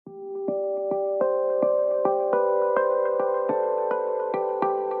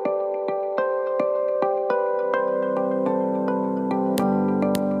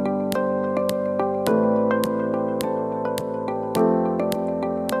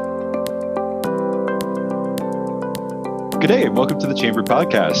Good day, and welcome to the Chamber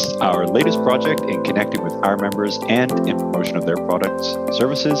Podcast, our latest project in connecting with our members and in promotion of their products,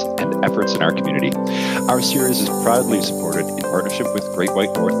 services, and efforts in our community. Our series is proudly supported in partnership with Great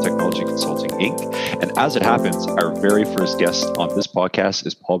White North Technology Consulting, Inc. And as it happens, our very first guest on this podcast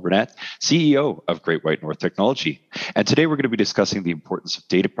is Paul Brunet, CEO of Great White North Technology. And today we're going to be discussing the importance of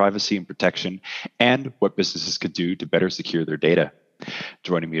data privacy and protection and what businesses could do to better secure their data.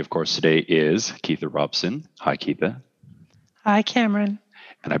 Joining me, of course, today is Keitha Robson. Hi, Keitha. Hi, Cameron.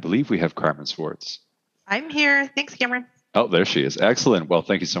 And I believe we have Carmen Swartz. I'm here. Thanks, Cameron. Oh, there she is. Excellent. Well,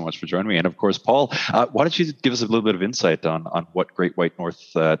 thank you so much for joining me. And of course, Paul, why don't you give us a little bit of insight on what Great White North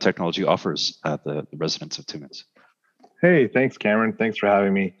Technology offers the residents of Timmins? Hey, thanks, Cameron. Thanks for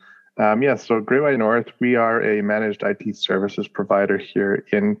having me. So Great White North, we are a managed IT services provider here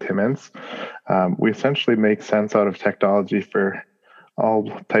in Timmins. We essentially make sense out of technology for all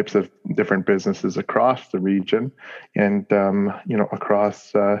types of different businesses across the region and,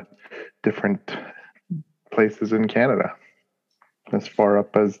 across different places in Canada, as far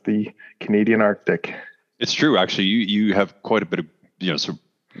up as the Canadian Arctic. It's true. Actually, you have quite a bit of, sort of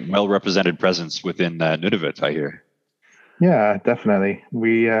well-represented presence within Nunavut, I hear. Yeah, definitely.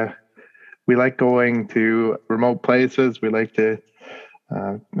 We like going to remote places. We like to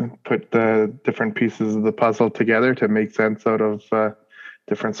put the different pieces of the puzzle together to make sense out of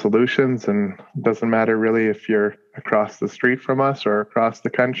different solutions. And it doesn't matter really if you're across the street from us or across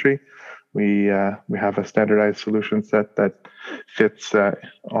the country. We have a standardized solution set that fits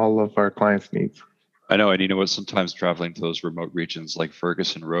all of our clients' needs. I know, and sometimes traveling to those remote regions like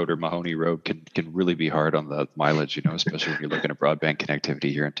Ferguson Road or Mahoney Road can really be hard on the mileage, especially when you're looking at broadband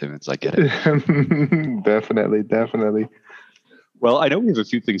connectivity here in Timmins. I get it. Definitely. Well, I know we have a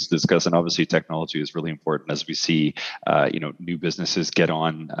few things to discuss, and obviously technology is really important as we see, new businesses get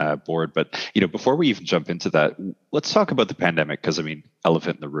on board. But, before we even jump into that, let's talk about the pandemic, because,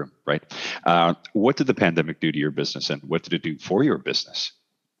 elephant in the room, right? What did the pandemic do to your business, and what did it do for your business?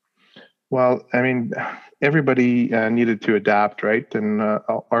 Well, everybody needed to adapt, right? And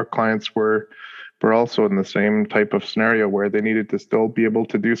our clients were also in the same type of scenario where they needed to still be able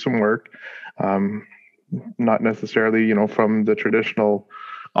to do some work. Not necessarily, from the traditional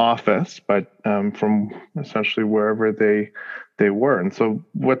office, but from essentially wherever they were. And so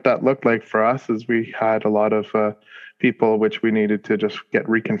what that looked like for us is we had a lot of people which we needed to just get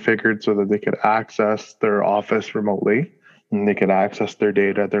reconfigured so that they could access their office remotely, and they could access their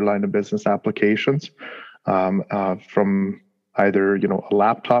data, their line of business applications from either, a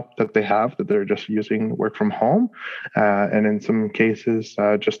laptop that they have that they're just using work from home, and in some cases,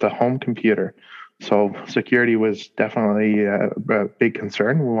 just a home computer. So security was definitely a big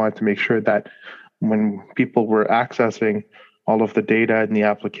concern. We wanted to make sure that when people were accessing all of the data and the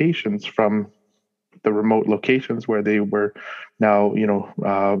applications from the remote locations where they were now,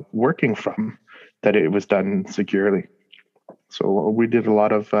 working from, that it was done securely. So we did a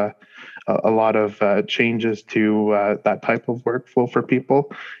lot of changes to that type of workflow for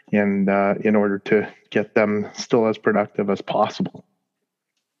people, and in order to get them still as productive as possible.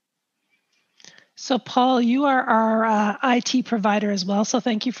 So, Paul, you are our IT provider as well. So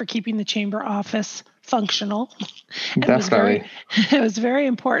thank you for keeping the Chamber office functional. Definitely. It was very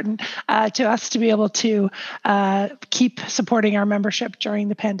important to us to be able to keep supporting our membership during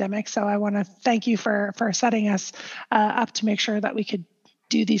the pandemic. So I want to thank you for setting us up to make sure that we could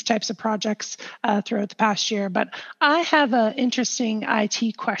do these types of projects throughout the past year. But I have an interesting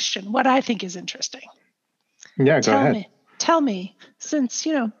IT question, what I think is interesting. Yeah, go ahead. Tell me, since,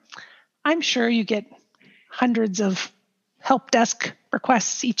 I'm sure you get hundreds of help desk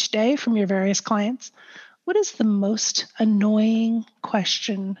requests each day from your various clients. What is the most annoying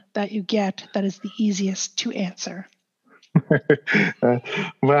question that you get that is the easiest to answer? I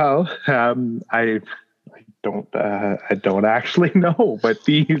don't actually know, but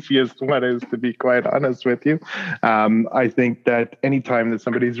the easiest one is, to be quite honest with you. I think that anytime that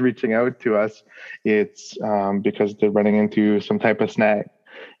somebody's reaching out to us, it's because they're running into some type of snag.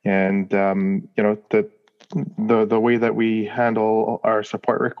 And, the way that we handle our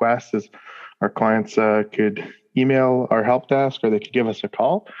support requests is our clients could email our help desk, or they could give us a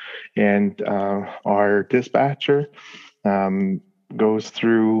call, and our dispatcher goes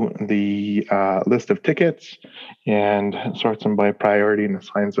through the list of tickets and sorts them by priority and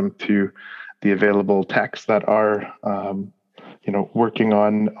assigns them to the available techs that are, working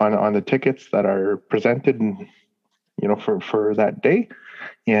on the tickets that are presented, and, for that day.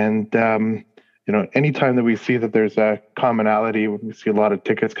 And, anytime that we see that there's a commonality, when we see a lot of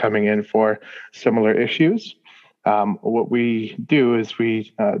tickets coming in for similar issues, what we do is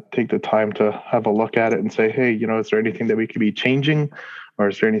we take the time to have a look at it and say, hey, is there anything that we could be changing, or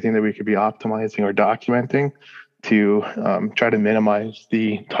is there anything that we could be optimizing or documenting to try to minimize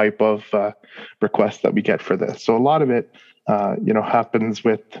the type of requests that we get for this. So a lot of it, happens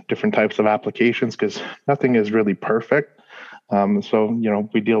with different types of applications because nothing is really perfect. So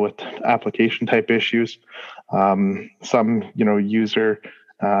we deal with application type issues, some user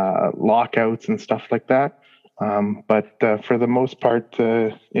lockouts and stuff like that. But for the most part,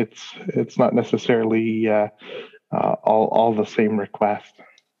 it's not necessarily all the same request.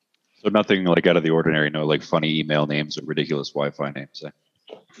 So nothing like out of the ordinary, no like funny email names or ridiculous Wi-Fi names.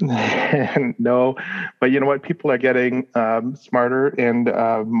 No, but you know what? People are getting smarter and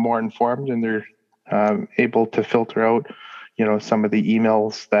more informed, and they're able to filter out, some of the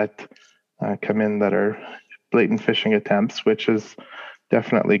emails that come in that are blatant phishing attempts, which is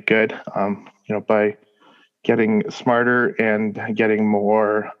definitely good. By getting smarter and getting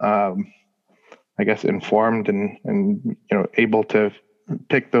more, informed and able to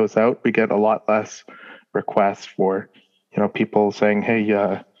pick those out, we get a lot less requests for, people saying, hey,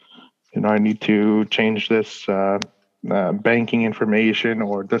 I need to change this banking information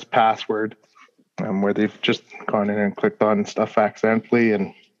or this password, where they've just gone in and clicked on stuff accidentally.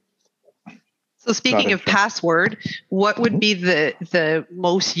 And so speaking of password, what would be the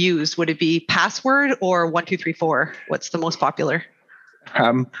most used? Would it be password or 1234? What's the most popular?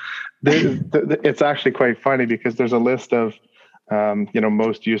 It's actually quite funny because there's a list of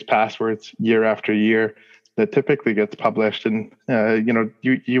most used passwords year after year that typically gets published, and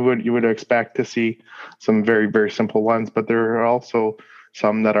you would expect to see some very, very simple ones, but there are also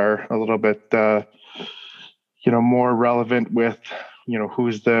some that are a little bit more relevant with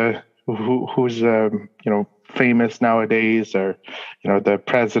who's famous nowadays, or the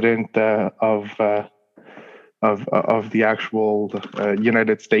president of the actual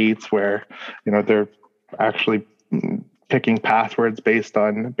United States, where they're actually picking passwords based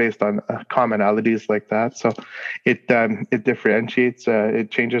on commonalities like that. So it differentiates.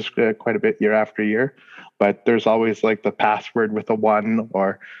 It changes quite a bit year after year, but there's always like the password with a 1,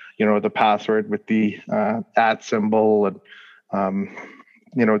 or the password with the @ symbol, and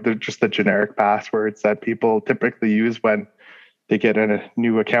they're just the generic passwords that people typically use when they get a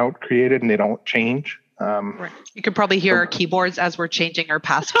new account created and they don't change. Right. You could probably hear our keyboards as we're changing our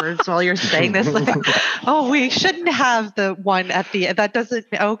passwords while you're saying this. Like, oh, we shouldn't have the 1 at the end. That doesn't.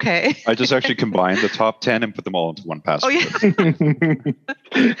 Okay. I just actually combined the top 10 and put them all into one password. Oh yeah.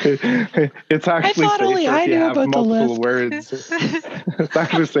 It's actually I thought only I knew about the list. Words. It's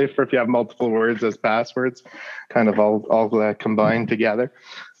actually safer if you have multiple words as passwords, kind of all combined together.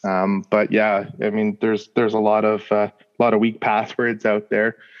 But yeah, I mean, there's a lot of weak passwords out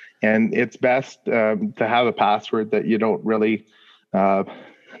there. And it's best to have a password that you don't really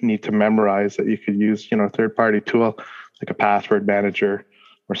need to memorize, that you could use, third-party tool like a password manager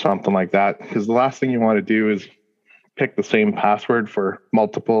or something like that. Because the last thing you want to do is pick the same password for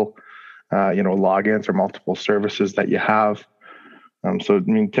multiple, logins or multiple services that you have. So, I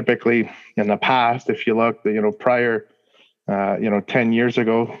mean, typically in the past, if you look, prior, 10 years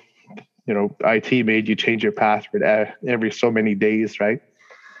ago, IT made you change your password every so many days, right?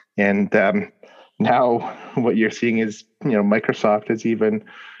 And now what you're seeing is, Microsoft is even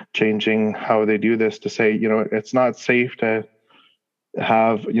changing how they do this to say, it's not safe to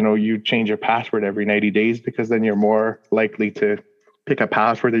have, you change your password every 90 days, because then you're more likely to pick a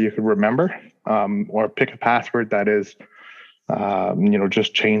password that you can remember, or pick a password that is,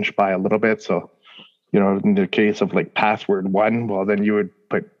 just changed by a little bit. So, in the case of like password 1, well, then you would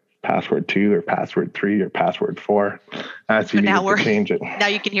put password 2 or password 3 or password 4 as you need to change it. Now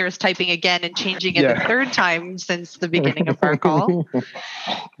you can hear us typing again and changing it the third time since the beginning of our call.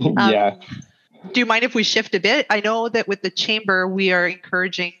 Yeah. Do you mind if we shift a bit? I know that with the Chamber, we are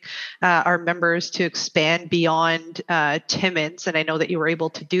encouraging our members to expand beyond Timmins, and I know that you were able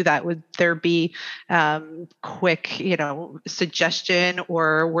to do that. Would there be quick, suggestion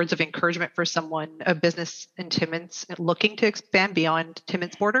or words of encouragement for someone, a business in Timmins, looking to expand beyond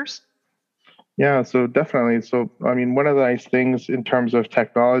Timmins borders? Yeah, so definitely. So, I mean, one of the nice things in terms of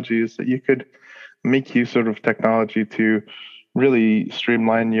technology is that you could make use of technology to really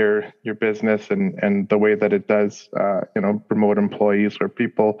streamline your business and the way that it does, promote employees or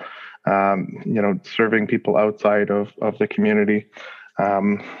people, serving people outside of the community.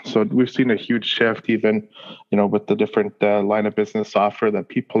 So we've seen a huge shift even, with the different line of business software that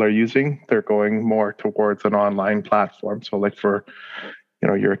people are using. They're going more towards an online platform. So like for,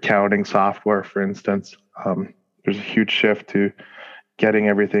 your accounting software, for instance, there's a huge shift to getting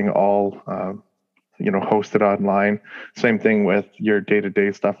everything all hosted online. Same thing with your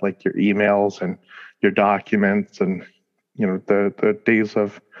day-to-day stuff like your emails and your documents, and the days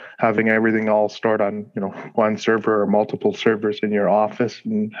of having everything all stored on one server or multiple servers in your office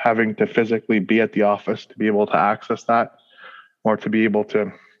and having to physically be at the office to be able to access that, or to be able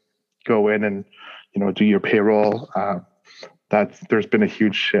to go in and do your payroll. There's been a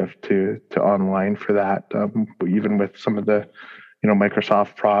huge shift to online for that. Even with some of the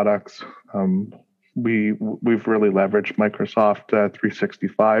Microsoft products, we've really leveraged Microsoft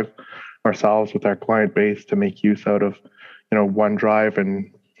 365 ourselves with our client base to make use out of OneDrive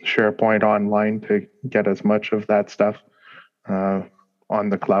and SharePoint online to get as much of that stuff on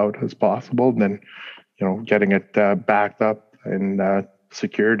the cloud as possible, and then getting it backed up and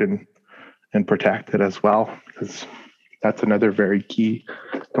secured and protected as well, because that's another very key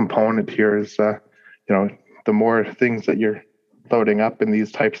component here is the more things that you're loading up in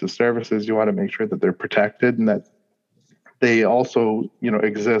these types of services, you want to make sure that they're protected and that they also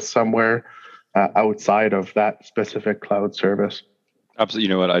exist somewhere outside of that specific cloud service. Absolutely. You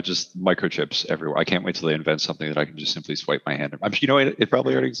know what? Microchips everywhere. I can't wait till they invent something that I can just simply swipe my hand. It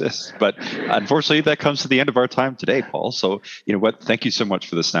probably already exists, but unfortunately that comes to the end of our time today, Paul. So you know what? Thank you so much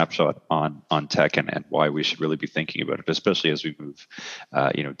for the snapshot on tech and why we should really be thinking about it, especially as we move,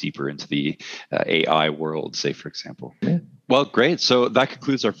 deeper into the AI world, say, for example. Yeah. Well, great. So that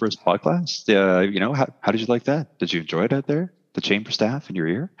concludes our first podcast. How did you like that? Did you enjoy it out there? The chamber staff in your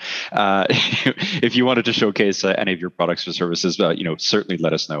ear. If you wanted to showcase any of your products or services, certainly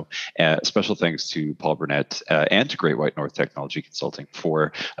let us know. Special thanks to Paul Brunet and to Great White North Technology Consulting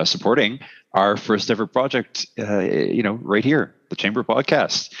for supporting our first ever project, right here, the Chamber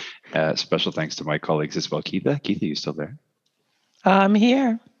Podcast. Special thanks to my colleagues as well. Keitha, are you still there? I'm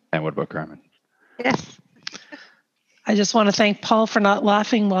here. And what about Carmen? Yes. I just want to thank Paul for not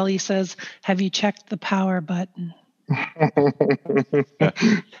laughing while he says, "Have you checked the power button?"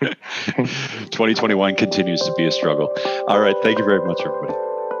 2021 continues to be a struggle. All right. Thank you very much, everybody.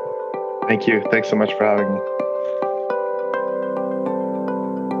 Thank you. Thanks so much for having me.